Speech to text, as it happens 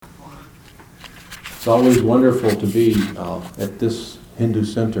It's always wonderful to be at this Hindu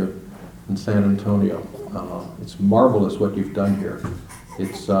center in San Antonio. It's marvelous what you've done here. It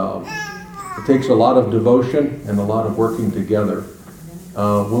takes a lot of devotion and a lot of working together.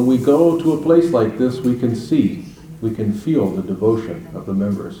 When we go to a place like this, we can feel the devotion of the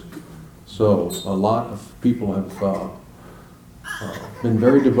members. So a lot of people have been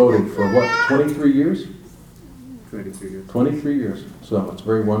very devoted for 23 years? 23 years. 23 years. So it's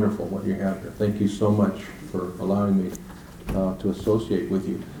very wonderful what you have here. Thank you so much for allowing me to associate with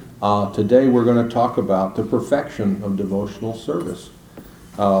you. Today we're going to talk about the perfection of devotional service.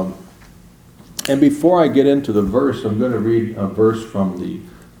 And before I get into the verse, I'm going to read a verse from the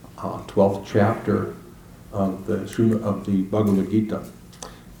 12th chapter of the Bhagavad Gita.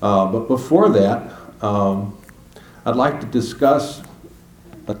 But before that, I'd like to discuss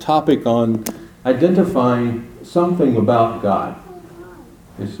a topic on identifying something about God.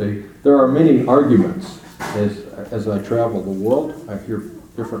 You see, there are many arguments as I travel the world. I hear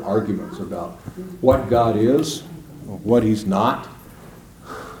different arguments about what God is, what He's not.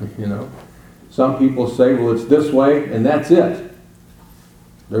 You know, some people say, well, it's this way, and that's it.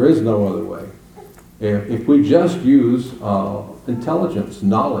 There is no other way. If we just use intelligence,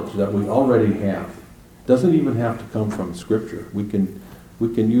 knowledge that we already have, it doesn't even have to come from Scripture. We can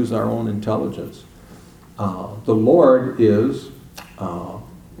use our own intelligence. The Lord is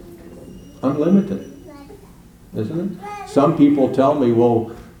unlimited, isn't it? Some people tell me,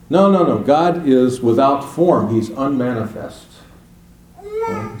 well, no, God is without form. He's unmanifest.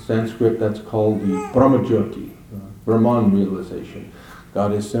 In Sanskrit, that's called the Brahmajyoti, Brahman realization.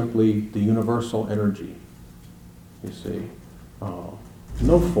 God is simply the universal energy, you see.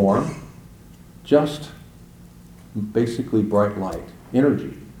 No form, just basically bright light,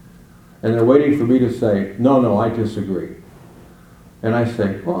 energy. And they're waiting for me to say, no, I disagree. And I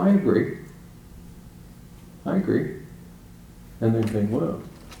say, well, I agree. And they think, well,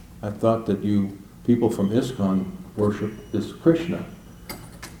 I thought that you people from ISKCON worship this Krishna.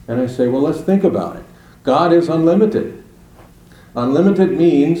 And I say, well, let's think about it. God is unlimited. Unlimited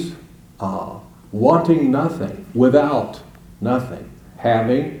means wanting nothing, without nothing,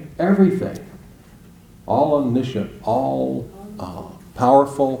 having everything. All omniscient, all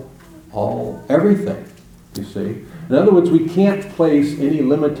powerful, all everything, you see. In other words, we can't place any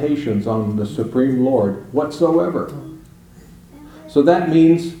limitations on the Supreme Lord whatsoever. So that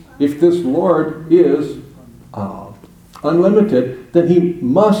means if this Lord is unlimited, then He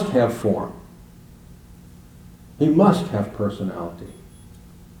must have form. He must have personality.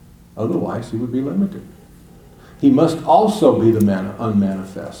 Otherwise, He would be limited. He must also be the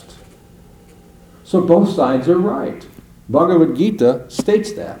unmanifest. So both sides are right. Bhagavad Gita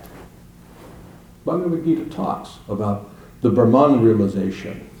states that. Bhagavad Gita talks about the Brahman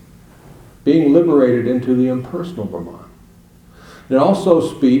realization, being liberated into the impersonal Brahman. It also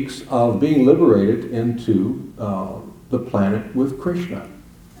speaks of being liberated into the planet with Krishna.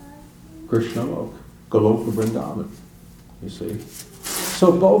 Krishna Lok, Goloka Vrindavan, you see.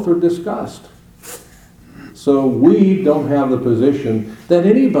 So both are discussed. So we don't have the position that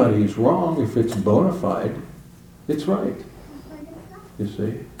anybody's wrong if it's bona fide. It's right. You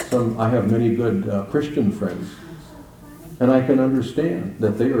see. I have many good Christian friends, and I can understand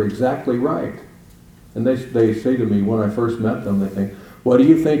that they are exactly right. And they say to me when I first met them, they think, what do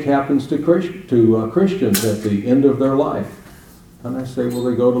you think happens to Christians at the end of their life? And I say, well,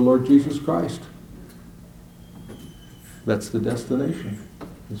 they go to Lord Jesus Christ. That's the destination,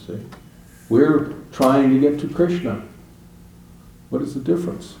 you see. We're trying to get to Krishna. What is the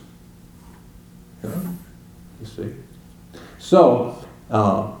difference? Yeah? You see. So,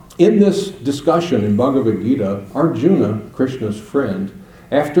 in this discussion in Bhagavad Gita, Arjuna, Krishna's friend,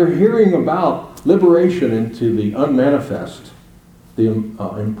 after hearing about liberation into the unmanifest, the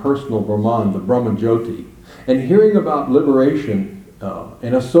impersonal Brahman, the Brahmajyoti, and hearing about liberation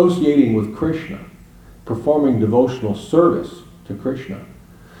and associating with Krishna, performing devotional service to Krishna,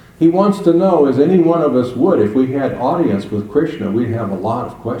 he wants to know, as any one of us would, if we had audience with Krishna, we'd have a lot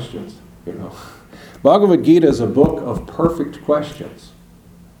of questions, you know. Bhagavad Gita is a book of perfect questions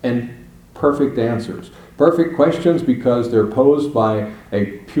and perfect answers. Perfect questions because they're posed by a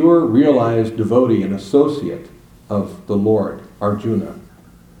pure, realized devotee and associate of the Lord, Arjuna.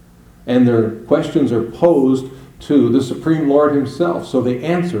 And their questions are posed to the Supreme Lord Himself, so the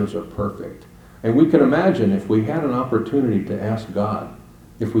answers are perfect. And we can imagine if we had an opportunity to ask God,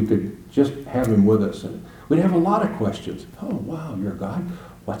 if we could just have Him with us, and we'd have a lot of questions. Oh, wow, you're God.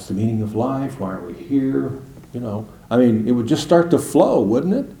 What's the meaning of life? Why are we here? You know, I mean, it would just start to flow,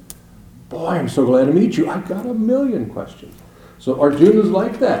 wouldn't it? Boy, I'm so glad to meet you. I've got a million questions. So Arjuna's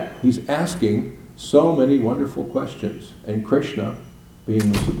like that. He's asking So many wonderful questions. And Krishna,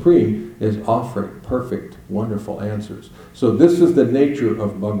 being the Supreme, is offering perfect, wonderful answers. So this is the nature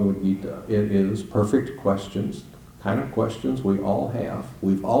of Bhagavad Gita. It is perfect questions, kind of questions we all have,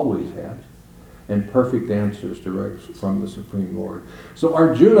 we've always had, and perfect answers direct from the Supreme Lord. So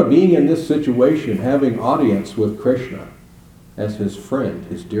Arjuna, being in this situation, having audience with Krishna as his friend,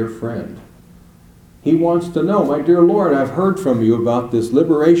 his dear friend, he wants to know, my dear Lord, I've heard from you about this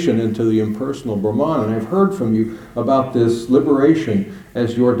liberation into the impersonal Brahman, and I've heard from you about this liberation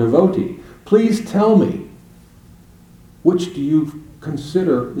as your devotee. Please tell me, which do you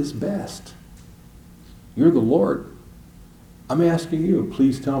consider is best? You're the Lord. I'm asking you,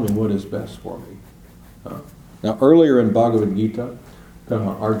 please tell me what is best for me. Now, earlier in Bhagavad Gita,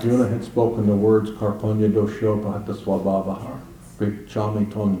 Arjuna had spoken the words Karpanya dosho bhata swabhavaha prichami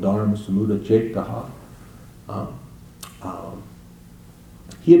ton dharma samuda chetaha.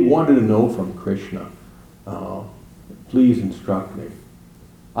 He had wanted to know from Krishna, please instruct me.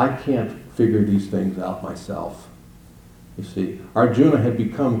 I can't figure these things out myself. You see, Arjuna had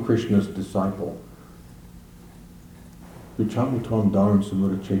become Krishna's disciple. Prichami ton dharma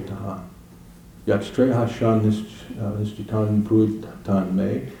samuda chetaha. Yatstreha shan nischitan pruitan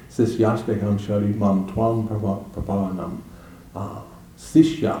me, sisyasteham shari mam tvam prapanam.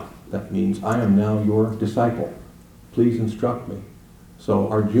 Sishya, that means I am now your disciple. Please instruct me. So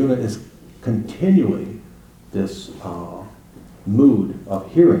Arjuna is continuing this mood of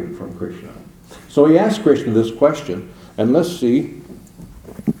hearing from Krishna. So he asked Krishna this question, and let's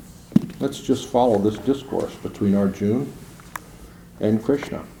just follow this discourse between Arjuna and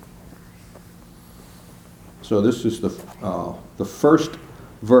Krishna. So this is the first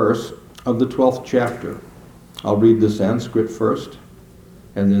verse of the 12th chapter. I'll read the Sanskrit first,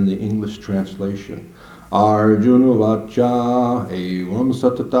 and then the English translation. Arjuna vacha evam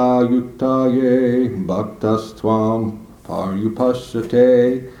satata yuktaye bhaktas tvam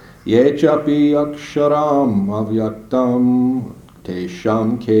paryupasyate ye chapi aksharam avyaktam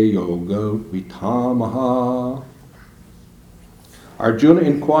tesham ke yoga vitamaha. Arjuna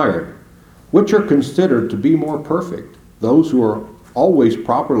inquired, which are considered to be more perfect, those who are always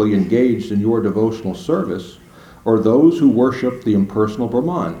properly engaged in your devotional service, or those who worship the impersonal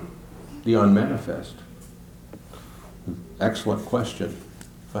Brahman, the unmanifest? Excellent question.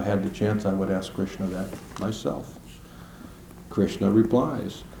 If I had the chance, I would ask Krishna that myself. Krishna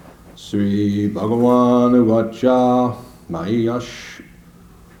replies, Sri Bhagavan Uvacha Maya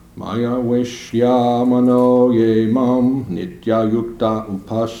Vishya Mano Ye Mam Nitya Yukta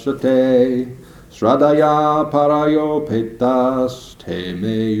Upasate Sradaya Parayo Petas Te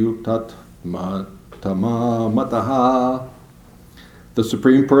Me Yuktat Matama Mataha. The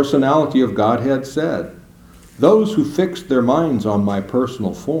Supreme Personality of Godhead said, those who fix their minds on my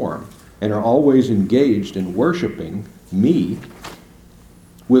personal form and are always engaged in worshiping me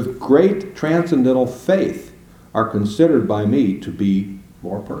with great transcendental faith are considered by me to be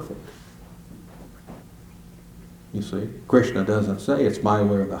more perfect. You see, Krishna doesn't say it's my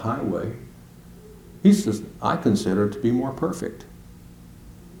way or the highway. He says, I consider it to be more perfect.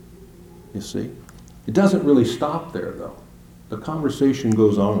 You see, it doesn't really stop there though. The conversation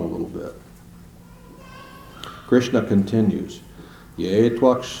goes on a little bit. Krishna continues, Ye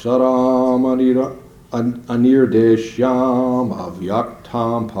tvaksharam anirdeshyam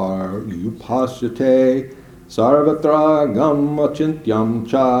avyaktam paryupasyate sarvatra gam achintyam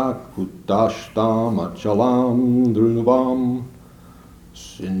cha kuttashtam achalam drunuvam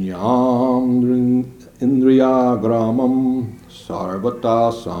sinyam indriyagramam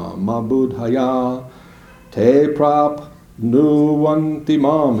sarvata samabudhaya te prap nuvanti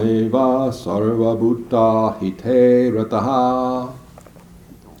mameva sarvabhuta hite rataha.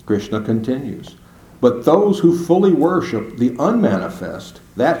 Krishna continues, but those who fully worship the unmanifest,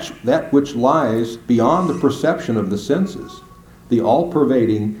 that which lies beyond the perception of the senses, the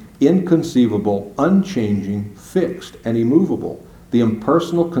all-pervading, inconceivable, unchanging, fixed, and immovable, the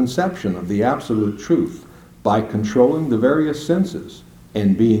impersonal conception of the absolute truth, by controlling the various senses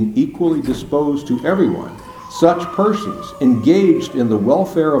and being equally disposed to everyone, such persons, engaged in the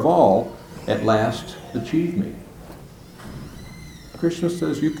welfare of all, at last achieve me. Krishna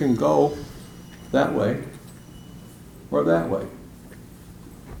says you can go that way or that way.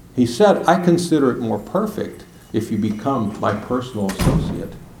 He said, I consider it more perfect if you become my personal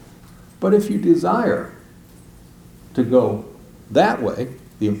associate. But if you desire to go that way,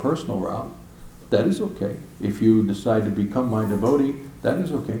 the impersonal route, that is okay. If you decide to become my devotee, that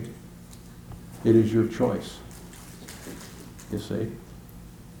is okay. It is your choice. You see?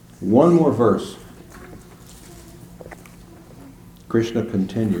 One more verse. Krishna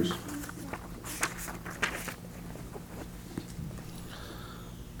continues.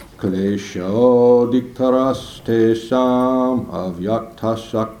 Klesho diktaras tesam avyakta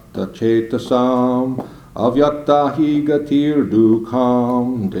shakta chetasam avyakta hi gatir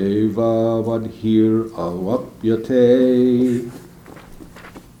dukham deva vadhir avapyate.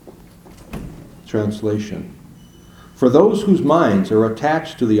 Translation. For those whose minds are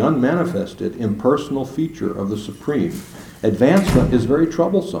attached to the unmanifested, impersonal feature of the Supreme, advancement is very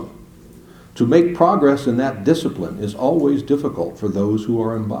troublesome. To make progress in that discipline is always difficult for those who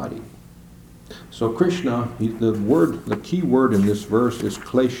are embodied. So Krishna, the key word in this verse is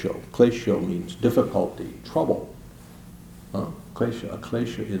klesho. Klesho means difficulty, trouble.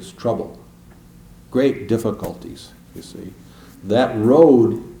 Klesha is trouble. Great difficulties, you see. That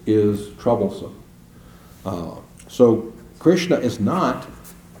road is troublesome. So Krishna is not,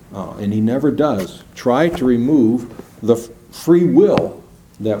 and he never does, try to remove the free will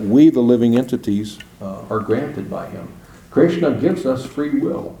that we, the living entities, are granted by him. Krishna gives us free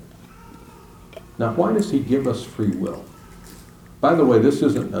will. Now, why does he give us free will? By the way, this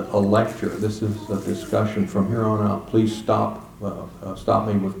isn't a lecture. This is a discussion. From here on out, please stop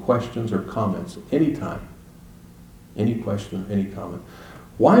me with questions or comments anytime. Any question, any comment.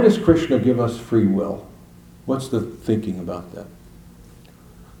 Why does Krishna give us free will? What's the thinking about that?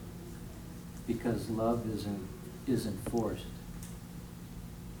 Because love isn't forced.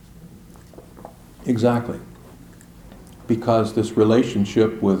 Exactly. Because this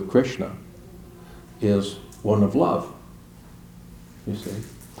relationship with Krishna is one of love. You see?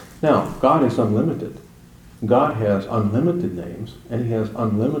 Now, God is unlimited. God has unlimited names, and he has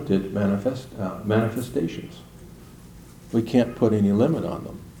unlimited manifestations. We can't put any limit on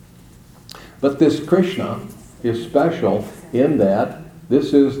them. But this Krishna is special in that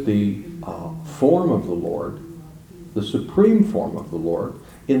this is the form of the Lord, the supreme form of the Lord,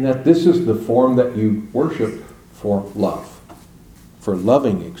 in that this is the form that you worship for love, for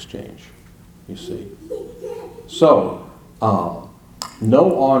loving exchange, you see. So, no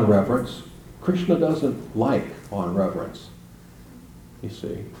awe and reverence. Krishna doesn't like awe and reverence, you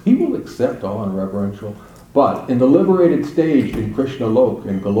see. He will accept awe and reverential, but in the liberated stage in Krishna Lok,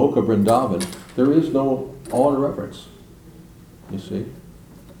 in Goloka Vrindavan, there is no awe and reverence, you see.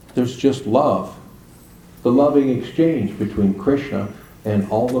 There's just love, the loving exchange between Krishna and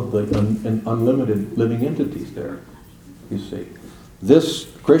all of the unlimited living entities there, you see. This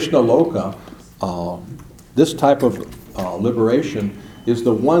Krishna Loka, this type of liberation is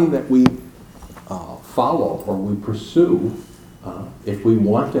the one that we follow or we pursue if we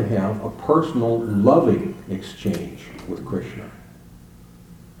want to have a personal loving exchange with Krishna.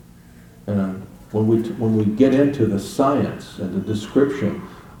 And when we get into the science and the description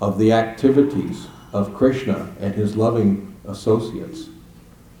of the activities of Krishna and his loving associates,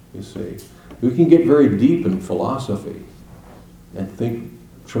 you see, we can get very deep in philosophy and think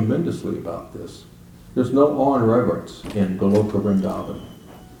tremendously about this. There's no awe and reverence in Goloka Vrindavan.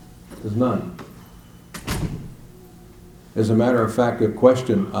 There's none. As a matter of fact, a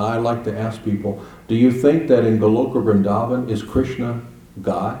question I like to ask people, do you think that in Goloka Vrindavan is Krishna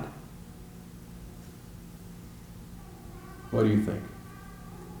God? What do you think?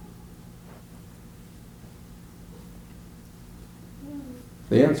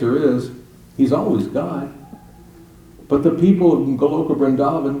 The answer is, he's always God. But the people in Goloka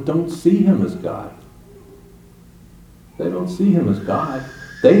Vrindavan don't see him as God. They don't see him as God.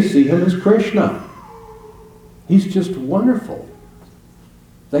 They see him as Krishna. He's just wonderful.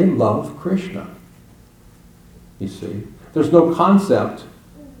 They love Krishna. You see, there's no concept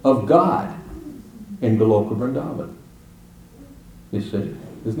of God in Goloka Vrindavan. You see,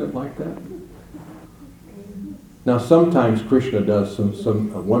 isn't it like that? Now, sometimes Krishna does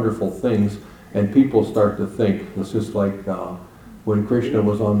some wonderful things, and people start to think, it's just like when Krishna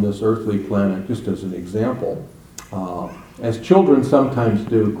was on this earthly planet, just as an example. As children sometimes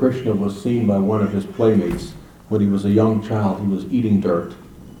do, Krishna was seen by one of his playmates when he was a young child. He was eating dirt.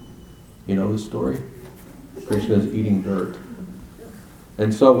 You know the story? Krishna's eating dirt.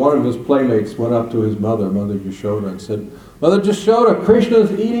 And so one of his playmates went up to his mother, Mother Yashoda, and said, Mother Yashoda,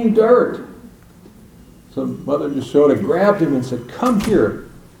 Krishna's eating dirt. So Mother Yashoda grabbed him and said, come here.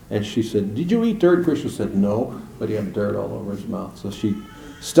 And she said, did you eat dirt? Krishna said, no, but he had dirt all over his mouth. So she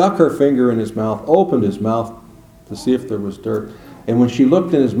stuck her finger in his mouth, opened his mouth to see if there was dirt. And when she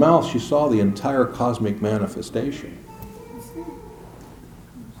looked in his mouth, she saw the entire cosmic manifestation.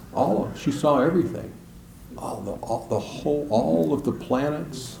 She saw everything. All of the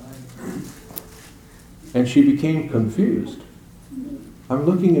planets. And she became confused. I'm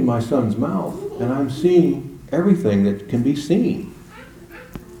looking in my son's mouth, and I'm seeing everything that can be seen.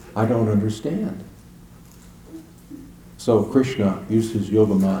 I don't understand. So Krishna uses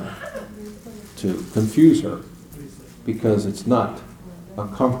Yogamaya to confuse her because it's not a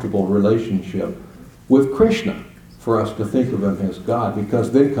comfortable relationship with Krishna for us to think of him as God,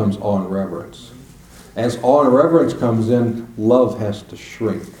 because then comes awe and reverence. As awe and reverence comes in, love has to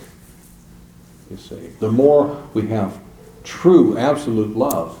shrink. You see, the more we have true, absolute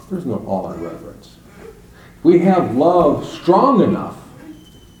love, there's no awe and reverence. We have love strong enough,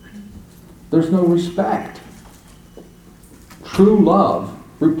 there's no respect. True love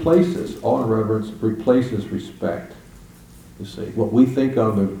replaces awe and reverence, replaces respect. You see, what we think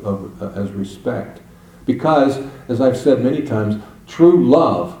of as respect. Because, as I've said many times, true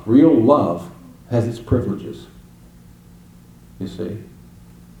love, real love, has its privileges. You see.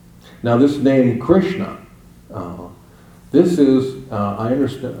 Now this name Krishna, this is, I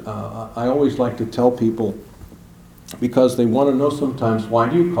understand, I always like to tell people, because they want to know sometimes, why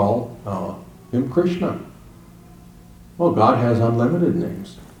do you call him Krishna? Well, God has unlimited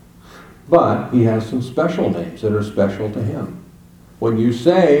names. But he has some special names that are special to him. When you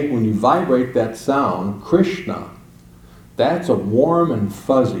vibrate that sound, Krishna, that's a warm and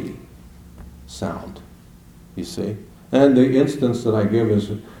fuzzy sound, you see. And the instance that I give is,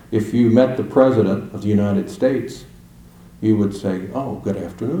 if you met the President of the United States, you would say, "Oh, good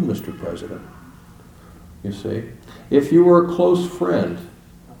afternoon, Mr. President." You see. If you were a close friend,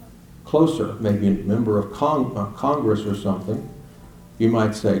 closer, maybe a member of Congress or something, you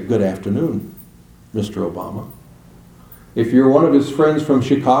might say, "Good afternoon, Mr. Obama." If you're one of his friends from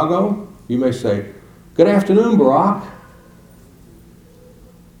Chicago, you may say, "Good afternoon, Barack."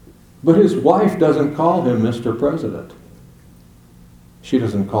 But his wife doesn't call him Mr. President. She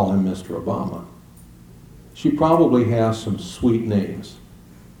doesn't call him Mr. Obama. She probably has some sweet names,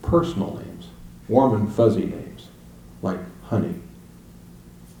 personal names, warm and fuzzy names, like honey,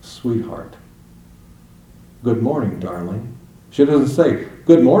 sweetheart, good morning, darling. She doesn't say,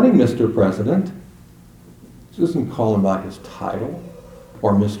 "Good morning, Mr. President." She doesn't call him by his title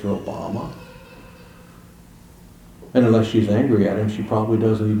or Mr. Obama. And unless she's angry at him, she probably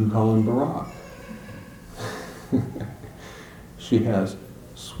doesn't even call him Barack. She has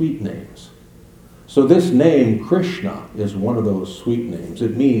sweet names. So this name, Krishna, is one of those sweet names.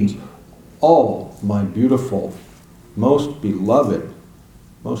 It means, "Oh, my beautiful, most beloved,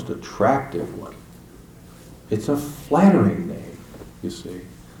 most attractive one." It's a flattering name, you see.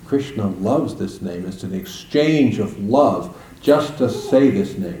 Krishna loves this name. It's an exchange of love just to say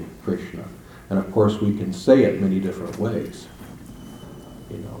this name, Krishna. And of course we can say it many different ways.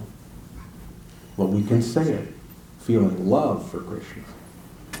 You know. But we can say it feeling love for Krishna.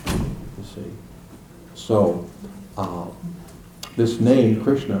 You see. So this name,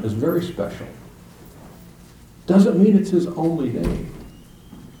 Krishna, is very special. Doesn't mean it's his only name.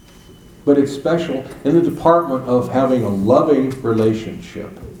 But it's special in the department of having a loving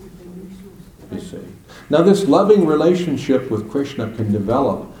relationship. You see. Now this loving relationship with Krishna can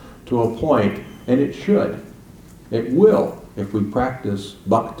develop to a point, and it should. It will if we practice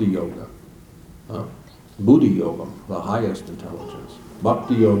bhakti yoga. Buddhi yoga, the highest intelligence.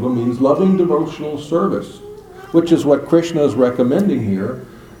 Bhakti yoga means loving devotional service, which is what Krishna is recommending here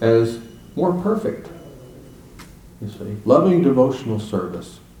as more perfect. You see, loving devotional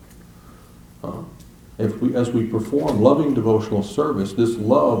service. As we perform loving devotional service, this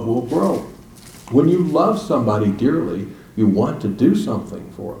love will grow. When you love somebody dearly, you want to do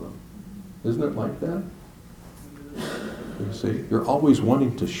something for them. Isn't it like that? You see, you're always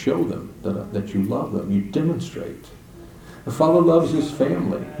wanting to show them that you love them. You demonstrate. The father loves his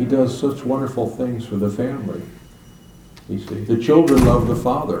family. He does such wonderful things for the family. You see, the children love the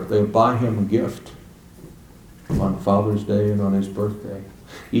father. They buy him a gift on Father's Day and on his birthday,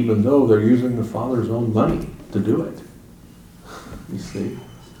 even though they're using the father's own money to do it. You see?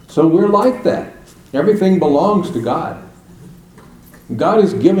 So we're like that. Everything belongs to God. God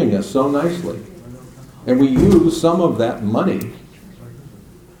is giving us so nicely. And we use some of that money,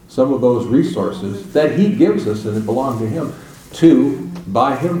 some of those resources that he gives us and that belong to him, to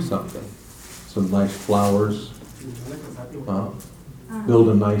buy him something. Some nice flowers, build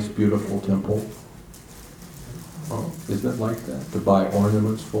a nice, beautiful temple. Isn't it like that? To buy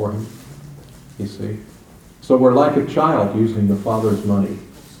ornaments for him, you see? So we're like a child using the father's money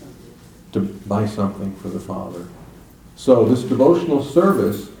to buy something for the father. So this devotional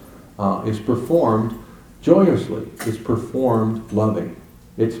service is performed joyously. It's performed loving.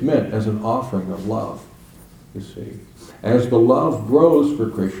 It's meant as an offering of love, you see. As the love grows for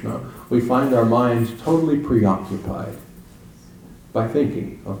Krishna, we find our minds totally preoccupied by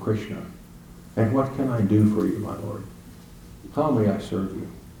thinking of Krishna. And what can I do for you, my Lord? How may I serve you?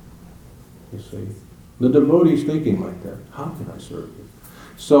 You see. The devotee's thinking like that. How can I serve you?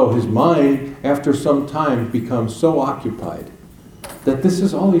 So his mind, after some time, becomes so occupied that this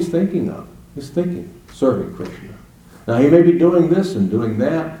is all he's thinking of. He's thinking, serving Krishna. Now he may be doing this and doing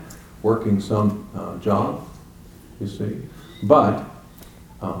that, working some job, you see. But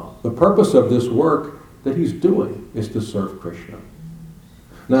the purpose of this work that he's doing is to serve Krishna.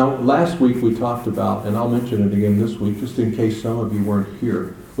 Now, last week we talked about, and I'll mention it again this week, just in case some of you weren't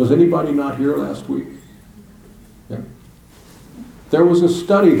here. Was anybody not here last week? Yeah. There was a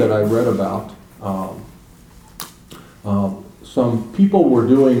study that I read about. Some people were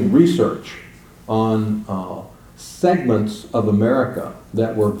doing research on segments of America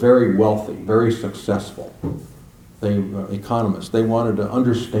that were very wealthy, very successful. They were economists. They wanted to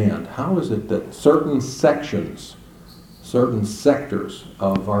understand how is it that certain sections, certain sectors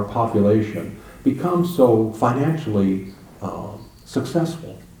of our population become so financially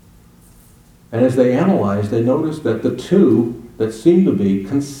successful. And as they analyzed, they noticed that the two that seemed to be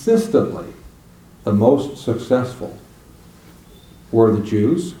consistently the most successful were the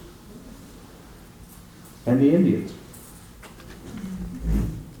Jews and the Indians.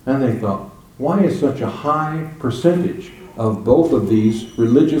 And they thought, why is such a high percentage of both of these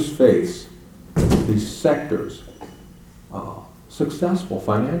religious faiths, these sectors, successful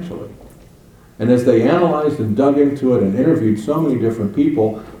financially? And as they analyzed and dug into it and interviewed so many different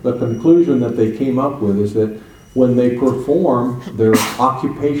people, the conclusion that they came up with is that when they perform their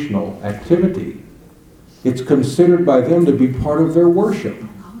occupational activity, it's considered by them to be part of their worship.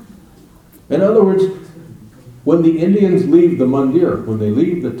 In other words, when the Indians leave the mandir, when they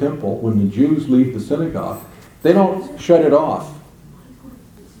leave the temple, when the Jews leave the synagogue, they don't shut it off.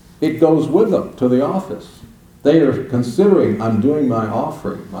 It goes with them to the office. They are considering, I'm doing my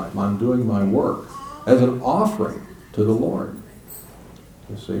offering, I'm doing my work as an offering to the Lord.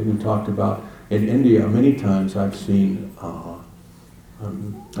 You see, we talked about in India, many times I've seen,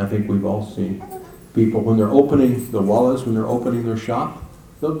 I think we've all seen people, when they're opening the wallas, when they're opening their shop,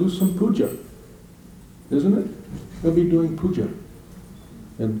 they'll do some puja. Isn't it? They'll be doing puja.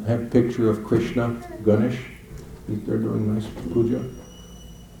 And have a picture of Krishna, Ganesh. They're doing nice puja.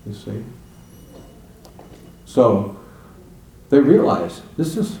 You see? So, they realize,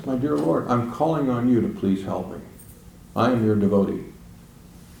 this is, my dear Lord, I'm calling on you to please help me. I am your devotee.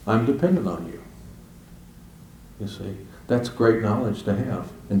 I'm dependent on you. You see? That's great knowledge to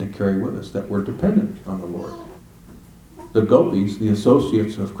have and to carry with us, that we're dependent on the Lord. The gopis, the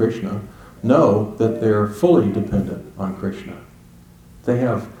associates of Krishna, know that they're fully dependent on Krishna.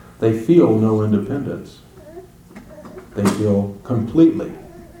 They feel no independence. They feel completely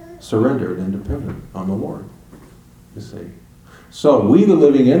surrendered and dependent on the Lord. You see. So we, the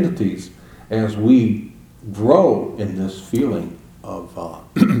living entities, as we grow in this feeling of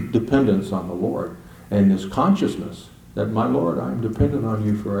dependence on the Lord and this consciousness that, my Lord, I'm dependent on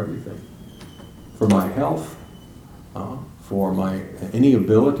you for everything, for my health, for my any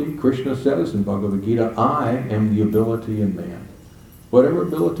ability. Krishna says in Bhagavad Gita, I am the ability in man. Whatever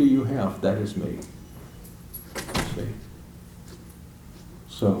ability you have, that is me. See?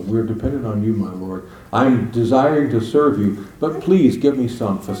 So we're dependent on you, my Lord. I'm desiring to serve you, but please give me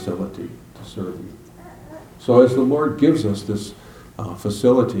some facility to serve you. So as the Lord gives us this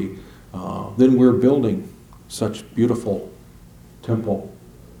facility, then we're building such beautiful temple,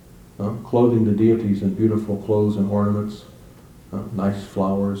 clothing the deities in beautiful clothes and ornaments, nice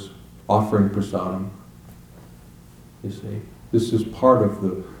flowers, offering prasadam. You see, this is part of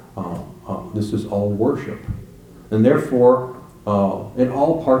the, this is all worship. And therefore, in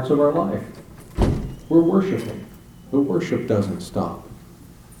all parts of our life, we're worshiping. The worship doesn't stop,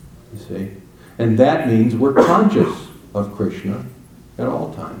 you see. And that means we're conscious of Krishna at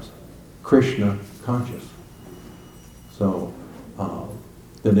all times. Krishna conscious. So,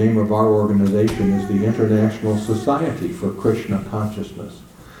 the name of our organization is the International Society for Krishna Consciousness.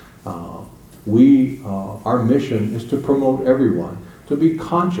 Our mission is to promote everyone to be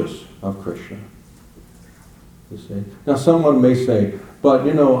conscious of Krishna. You see? Now someone may say, but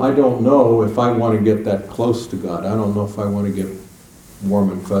I don't know if I want to get that close to God. I don't know if I want to get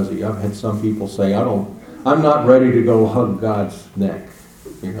warm and fuzzy. I've had some people say, I'm not ready to go hug God's neck.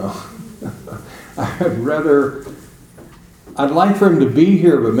 I'd like for him to be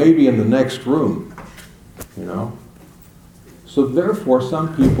here, but maybe in the next room. So therefore,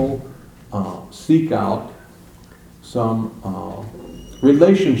 some people seek out some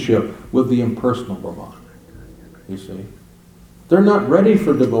relationship with the impersonal Brahman. You see, they're not ready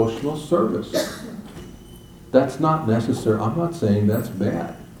for devotional service. That's not necessary. I'm not saying that's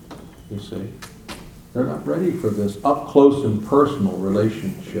bad. You see, they're not ready for this up close and personal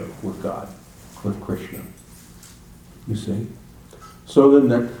relationship with God. with Krishna. You see? So then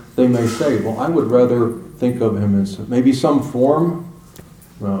that they may say, well, I would rather think of him as maybe some form,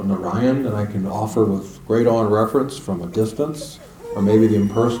 Narayan, that I can offer with great awe and reverence from a distance, or maybe the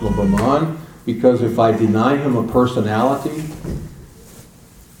impersonal Brahman, because if I deny him a personality,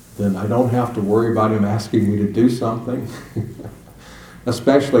 then I don't have to worry about him asking me to do something,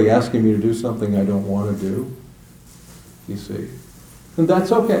 especially asking me to do something I don't want to do. You see? And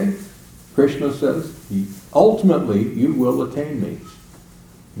that's okay. Krishna says, ultimately you will attain me.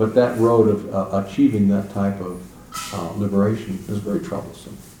 But that road of achieving that type of liberation is very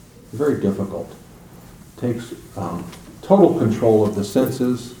troublesome, very difficult. It takes total control of the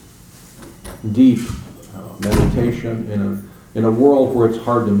senses, deep meditation in a world where it's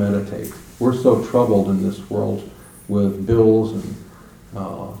hard to meditate. We're so troubled in this world with bills, and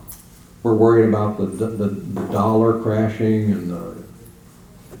we're worried about the dollar crashing, and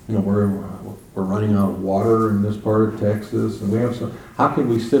we're running out of water in this part of Texas, and we have some. How can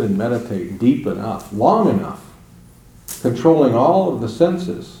we sit and meditate deep enough, long enough, controlling all of the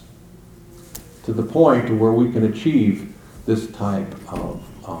senses to the point to where we can achieve this type of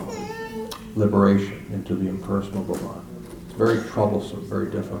liberation into the impersonal Brahman? It's very troublesome, very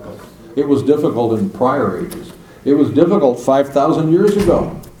difficult. It was difficult in prior ages. It was difficult 5,000 years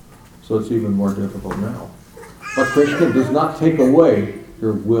ago, so it's even more difficult now. But Krishna does not take away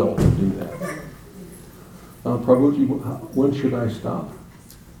your will to do that. Prabhuji, when should I stop?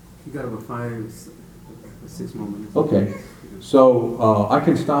 You got about 6 more minutes. Okay, so I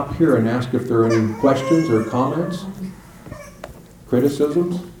can stop here and ask if there are any questions or comments,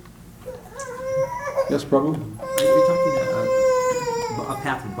 criticisms. Yes, Prabhu? Are you talking a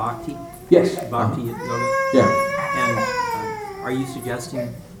path of bhakti? Yes. Bhakti yoga? Yeah. And are you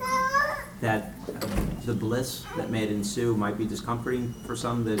suggesting that the bliss that may ensue might be discomforting for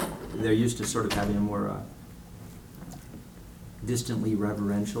some, that they're used to sort of having a more distantly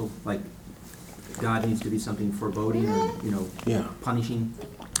reverential, like God needs to be something foreboding or, Yeah. punishing?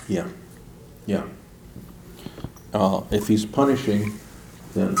 Yeah. Yeah. If he's punishing,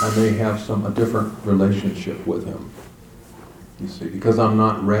 then I may have a different relationship with him. You see, because I'm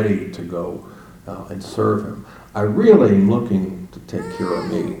not ready to go and serve him. I really am looking to take care of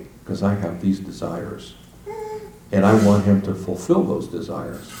me, because I have these desires. And I want him to fulfill those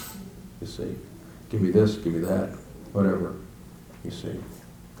desires. You see, give me this, give me that, whatever. You see.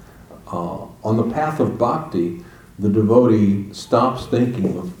 On the path of bhakti, the devotee stops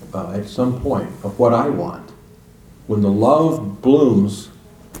thinking of, at some point, of what I want. When the love blooms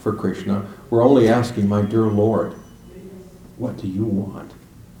for Krishna, we're only asking, my dear Lord, what do you want?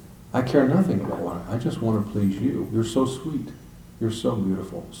 I care nothing about what I just want to please you. You're so sweet. You're so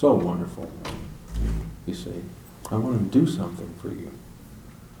beautiful, so wonderful. You see, I want to do something for you.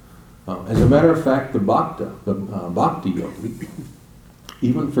 As a matter of fact, the bhakti yogi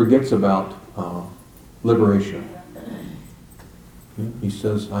even forgets about liberation. He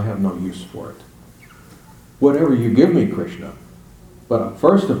says, I have no use for it. Whatever you give me, Krishna, but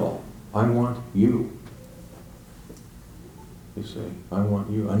first of all, I want you. You see, I want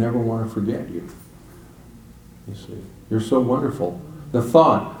you. I never want to forget you. You see, you're so wonderful. The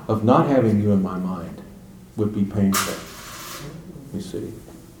thought of not having you in my mind would be painful. You see,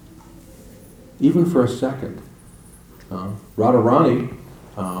 even for a second. Radharani,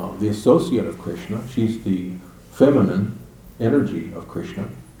 the associate of Krishna, she's the feminine energy of Krishna.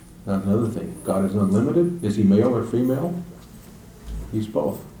 That's another thing. God is unlimited. Is he male or female? He's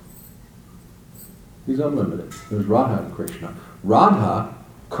both. He's unlimited. There's Radha and Krishna. Radha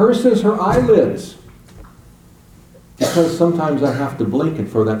curses her eyelids because sometimes I have to blink, and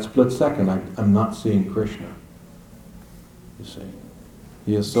for that split second I'm not seeing Krishna. You see,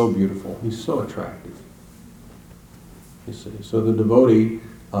 he is so beautiful. He's so attractive. You see, so the devotee,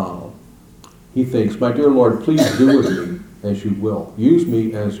 he thinks, my dear Lord, please do with me as you will. Use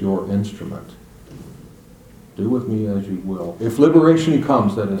me as your instrument. Do with me as you will. If liberation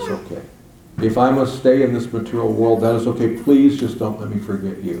comes, that is okay. If I must stay in this material world, that is okay. Please just don't let me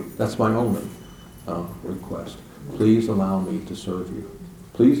forget you. That's my only request. Please allow me to serve you.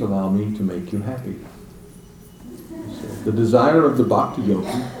 Please allow me to make you happy. So the desire of the bhakti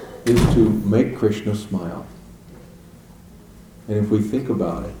yogi is to make Krishna smile. And if we think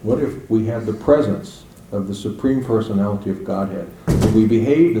about it, what if we had the presence of the Supreme Personality of Godhead and we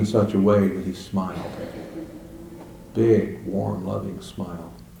behaved in such a way that he smiled? Big, warm, loving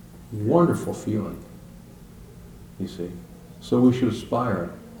smile. Wonderful feeling, you see. So we should aspire at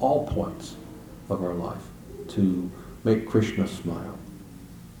all points of our life to make Krishna smile.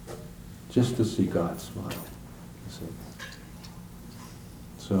 Just to see God smile, you see.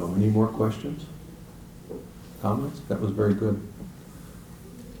 So, any more questions? Comments? That was very good.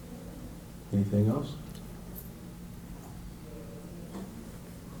 Anything else?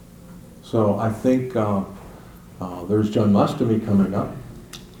 So I think there's Janmashtami coming up.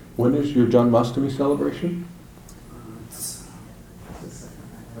 When is your Janmashtami celebration?